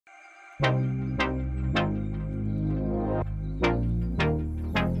Hi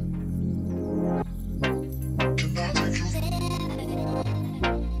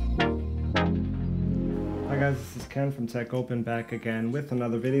guys, this is Ken from TechOpened back again with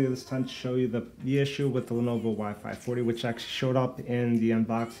another video, this time to show you the issue with the Lenovo Y540, which actually showed up in the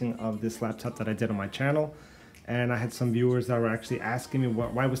unboxing of this laptop that I did on my channel. And I had some viewers that were actually asking me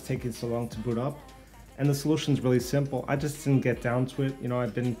why it was taking so long to boot up. And the solution is really simple. I just didn't get down to it. You know,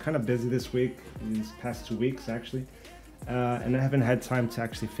 I've been kind of busy this week, these past 2 weeks actually. And I haven't had time to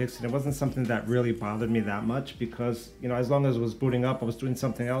actually fix it. It wasn't something that really bothered me that much because, you know, as long as it was booting up, I was doing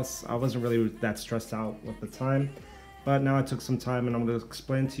something else. I wasn't really that stressed out at the time. But now I took some time and I'm going to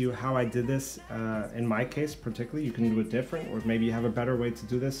explain to you how I did this. In my case, particularly, you can do it different, or maybe you have a better way to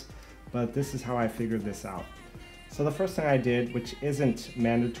do this. But this is how I figured this out. So the first thing I did, which isn't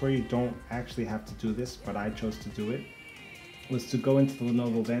mandatory, you don't actually have to do this, but I chose to do it, was to go into the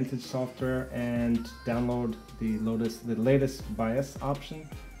Lenovo Vantage software and download the latest BIOS option,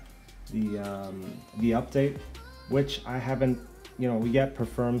 the update, which I haven't, you know, yet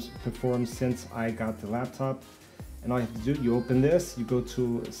performed since I got the laptop. And all you have to do, you open this, you go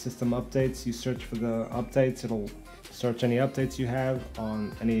to System Updates, you search for the updates. It'll search any updates you have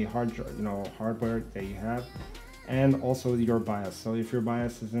on any hardware that you have, and also your BIOS. So if your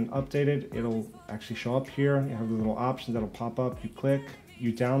BIOS isn't updated, it'll actually show up here. You have the little options that'll pop up. You click,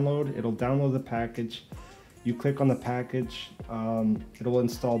 you download, it'll download the package. You click on the package, it'll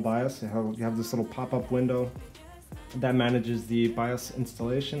install BIOS. You have this little pop-up window that manages the BIOS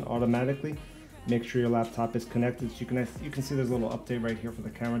installation automatically. Make sure your laptop is connected. So you can see there's a little update right here for the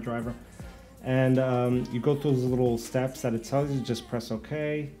camera driver. And you go through those little steps that it tells you. Just press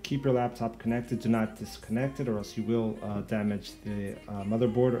OK, keep your laptop connected, do not disconnect it or else you will damage the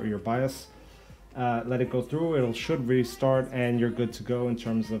motherboard or your BIOS. Let it go through, it should restart and you're good to go in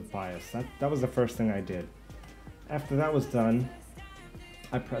terms of BIOS. That was the first thing I did. After that was done,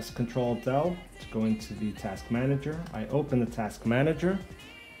 I pressed Ctrl-Del to go into the task manager. I open the task manager.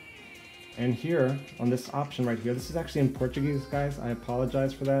 And here, on this option right here, this is actually in Portuguese, guys. I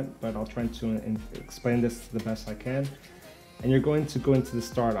apologize for that, but I'll try to explain this the best I can. And you're going to go into the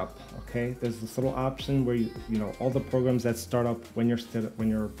startup, okay? There's this little option where you know all the programs that start up when your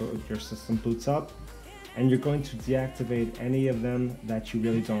system boots up, and you're going to deactivate any of them that you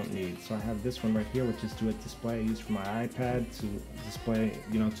really don't need. So I have this one right here, which is Duet Display. I use for my iPad to display,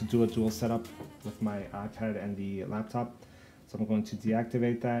 you know, to do a dual setup with my iPad and the laptop. So I'm going to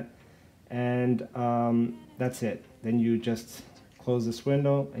deactivate that. And that's it. Then you just close this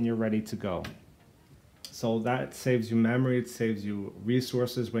window and you're ready to go. So that saves you memory, it saves you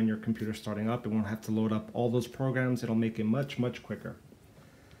resources when your computer's starting up. It won't have to load up all those programs. It'll make it much, much quicker.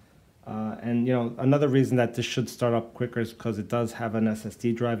 And you know, another reason that this should start up quicker is because it does have an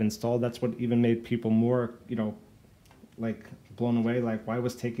SSD drive installed. That's what even made people more, you know, like blown away. Like, why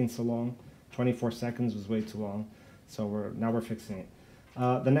was it taking so long? 24 seconds was way too long. So now we're fixing it.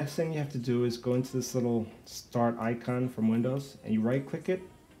 The next thing you have to do is go into this little start icon from Windows and you right click it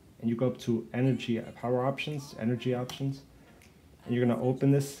and you go up to energy options, and you're going to open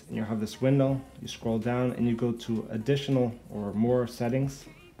this and you'll have this window. You scroll down and you go to additional or more settings,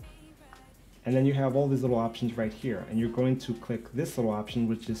 and then you have all these little options right here, and you're going to click this little option,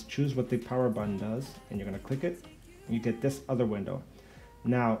 which is choose what the power button does, and you're going to click it and you get this other window.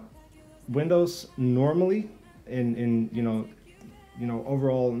 Now Windows normally in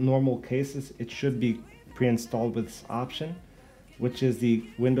overall normal cases, it should be pre-installed with this option, which is the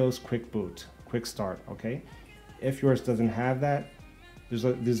Windows Quick Boot, Quick Start, okay? If yours doesn't have that,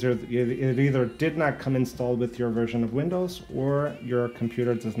 it either did not come installed with your version of Windows or your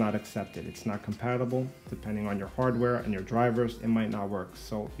computer does not accept it. It's not compatible. Depending on your hardware and your drivers, it might not work.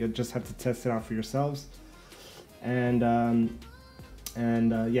 So you'll just have to test it out for yourselves. And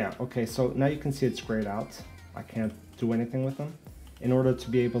yeah, okay, so now you can see it's grayed out. I can't do anything with them. In order to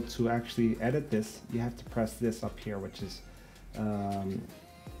be able to actually edit this, you have to press this up here, which is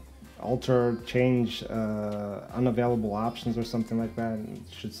alter, change, unavailable options or something like that. It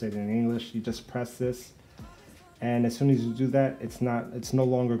should say it in English. You just press this, and as soon as you do that, it's no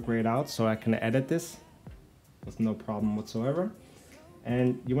longer grayed out, so I can edit this with no problem whatsoever.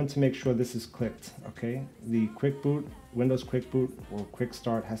 And you want to make sure this is clicked, okay? The Quick Boot, Windows Quick Boot or Quick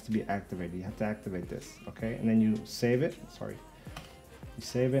Start has to be activated. You have to activate this, okay? And then you save it, you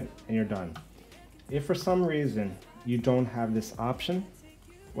save it and you're done. If for some reason you don't have this option,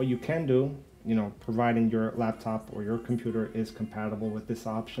 what you can do, you know, providing your laptop or your computer is compatible with this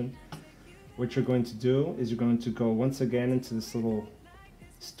option, what you're going to do is you're going to go once again into this little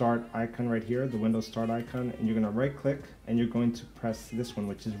start icon right here, the Windows start icon, and you're going to right click and you're going to press this one,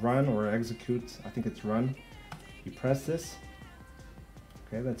 which is run or execute. I think it's run. You press this.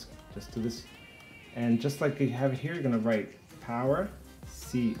 Okay, let's just do this. And just like you have it here, you're going to write power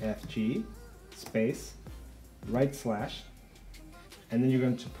CFG space right slash, and then you're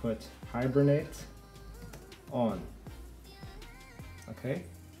going to put hibernate on. Okay,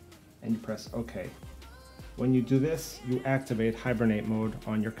 and you press OK. When you do this, you activate hibernate mode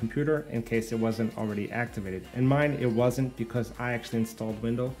on your computer in case it wasn't already activated. In mine, it wasn't because I actually installed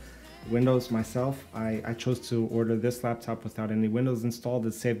Windows myself. I chose to order this laptop without any Windows installed.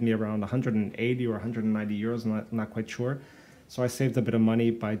 It saved me around 180 or 190 euros, I'm not quite sure. So I saved a bit of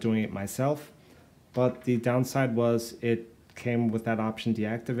money by doing it myself. But the downside was it came with that option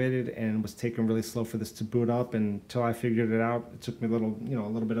deactivated and was taking really slow for this to boot up. And until I figured it out, it took me a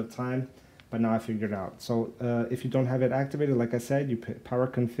little bit of time. But now I figured it out. So if you don't have it activated, like I said, you put power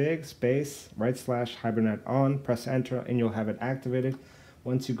config space right slash hibernate on, press enter, and you'll have it activated.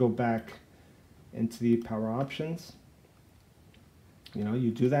 Once you go back into the power options,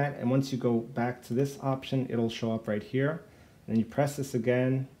 you do that, and once you go back to this option, it'll show up right here. And then you press this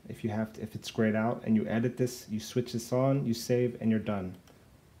again if it's grayed out, and you edit this, you switch this on, you save, and you're done.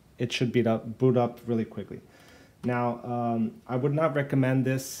 It should boot up really quickly. Now, I would not recommend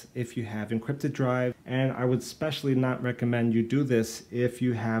this if you have encrypted drive, and I would especially not recommend you do this if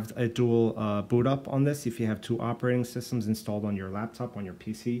you have a dual boot up on this. If you have two operating systems installed on your laptop, on your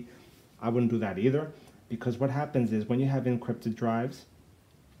PC, I wouldn't do that either, because what happens is when you have encrypted drives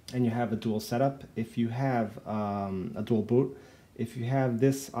and you have a dual setup, if you have a dual boot, if you have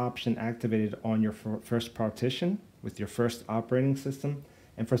this option activated on your first partition with your first operating system,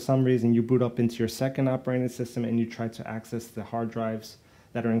 and for some reason you boot up into your second operating system and you try to access the hard drives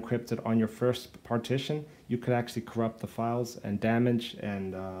that are encrypted on your first partition, you could actually corrupt the files and damage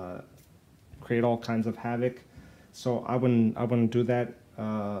and create all kinds of havoc. So I wouldn't do that.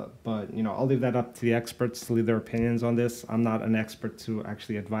 But I'll leave that up to the experts to leave their opinions on this. I'm not an expert to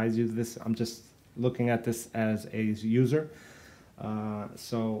actually advise you this. I'm just looking at this as a user.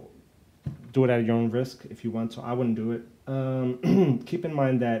 So do it at your own risk if you want to. I wouldn't do it. Keep in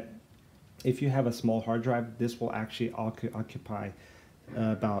mind that if you have a small hard drive, this will actually occupy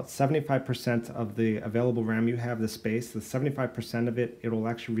about 75% of the available RAM you have, the space. The 75% of it will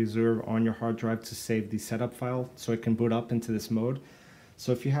actually reserve on your hard drive to save the setup file so it can boot up into this mode.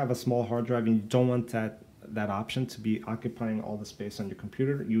 So if you have a small hard drive and you don't want that option to be occupying all the space on your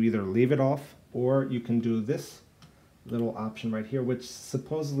computer, you either leave it off or you can do this little option right here, which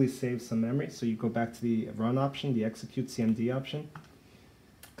supposedly saves some memory. So you go back to the run option, the execute CMD option,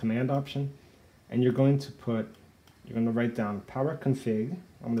 command option, and you're going to write down power config.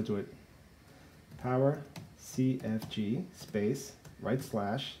 I'm going to do it power CFG space right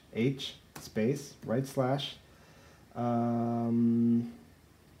slash H space right slash can't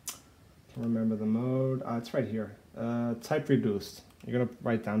remember the mode. It's right here. Type reduced. You're going to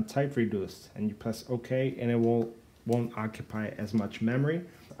write down type reduced and you press OK, and it won't occupy as much memory.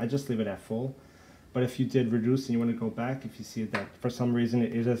 I just leave it at full. But if you did reduce and you want to go back, if you see that for some reason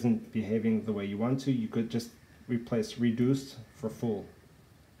it isn't behaving the way you want to, you could just replace reduced for full.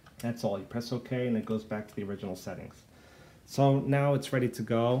 That's all. You press OK and it goes back to the original settings. So now it's ready to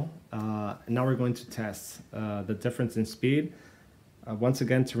go. Now we're going to test the difference in speed. Once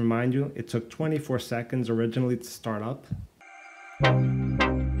again, to remind you, it took 24 seconds originally to start up.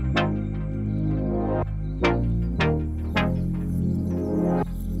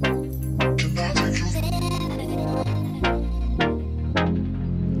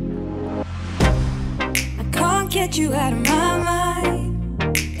 Get you out of my mind.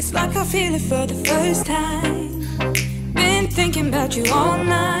 It's like I feel it for the first time. Been thinking about you all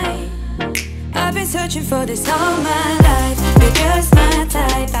night. I've been searching for this all my life. You're just my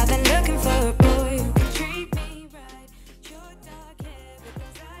type. I've been looking for a boy who can treat me right. Short dark hair with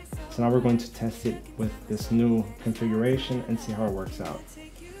those eyes so. So now we're going to test it with this new configuration and see how it works out.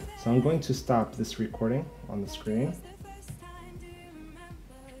 So I'm going to stop this recording on the screen.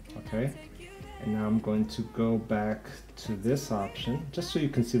 Okay. And now I'm going to go back to this option, just so you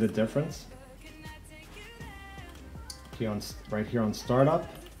can see the difference. Okay, right here on startup,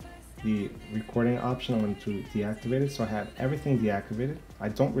 the recording option, I'm going to deactivate it. So I have everything deactivated. I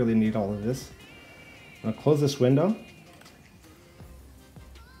don't really need all of this. I'm going to close this window.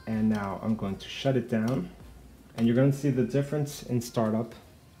 And now I'm going to shut it down. And you're going to see the difference in startup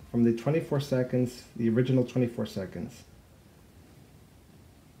from the 24 seconds, the original 24 seconds.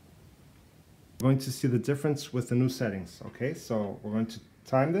 We're going to see the difference with the new settings. Okay, so we're going to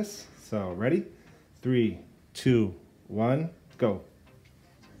time this. So ready? 3, 2, 1, go.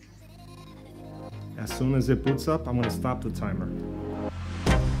 As soon as it boots up, I'm going to stop the timer.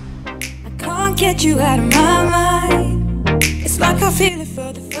 I can't get you out of my mind. It's like I feel it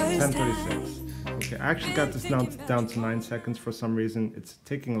for the first time. 10:36. Okay, I actually got this down to 9 seconds for some reason. It's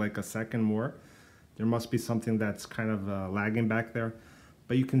taking like a second more. There must be something that's kind of lagging back there.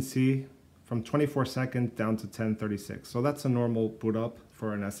 But you can see from 24 seconds down to 10:36. So that's a normal boot up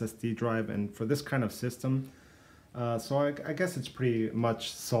for an SSD drive and for this kind of system. So I guess it's pretty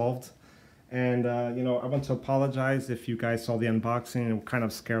much solved. And you know, I want to apologize if you guys saw the unboxing and were kind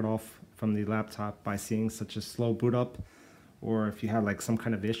of scared off from the laptop by seeing such a slow boot up, or if you had like some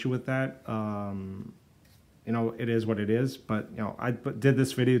kind of issue with that. You know, it is what it is, but you know, I did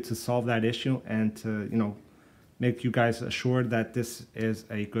this video to solve that issue and to, you know, make you guys assured that this is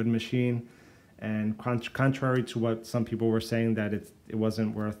a good machine. And contrary to what some people were saying, that it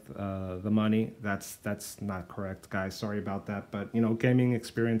wasn't worth the money, that's not correct, guys. Sorry about that. But you know, gaming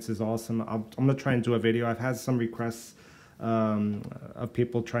experience is awesome. I'm gonna try and do a video. I've had some requests of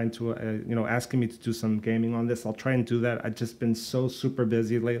people trying to you know, asking me to do some gaming on this. I'll try and do that. I've just been so super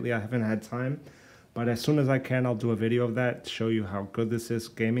busy lately. I haven't had time, but as soon as I can, I'll do a video of that to show you how good this is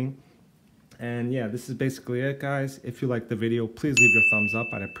gaming. And yeah, this is basically it, guys. If you like the video, please leave your thumbs up.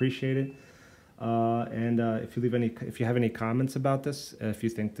 I'd appreciate it. If you have any comments about this, if you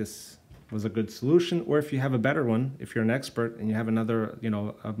think this was a good solution, or if you have a better one, if you're an expert and you have another, you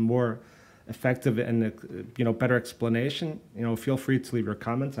know, a more effective and, you know, better explanation, you know, feel free to leave your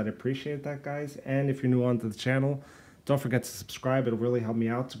comments. I'd appreciate that, guys. And if you're new onto the channel, don't forget to subscribe. It'll really help me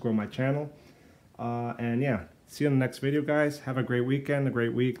out to grow my channel. And yeah, see you in the next video, guys. Have a great weekend, a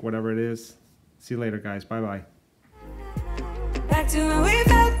great week, whatever it is. See you later, guys. Bye-bye. Back to where we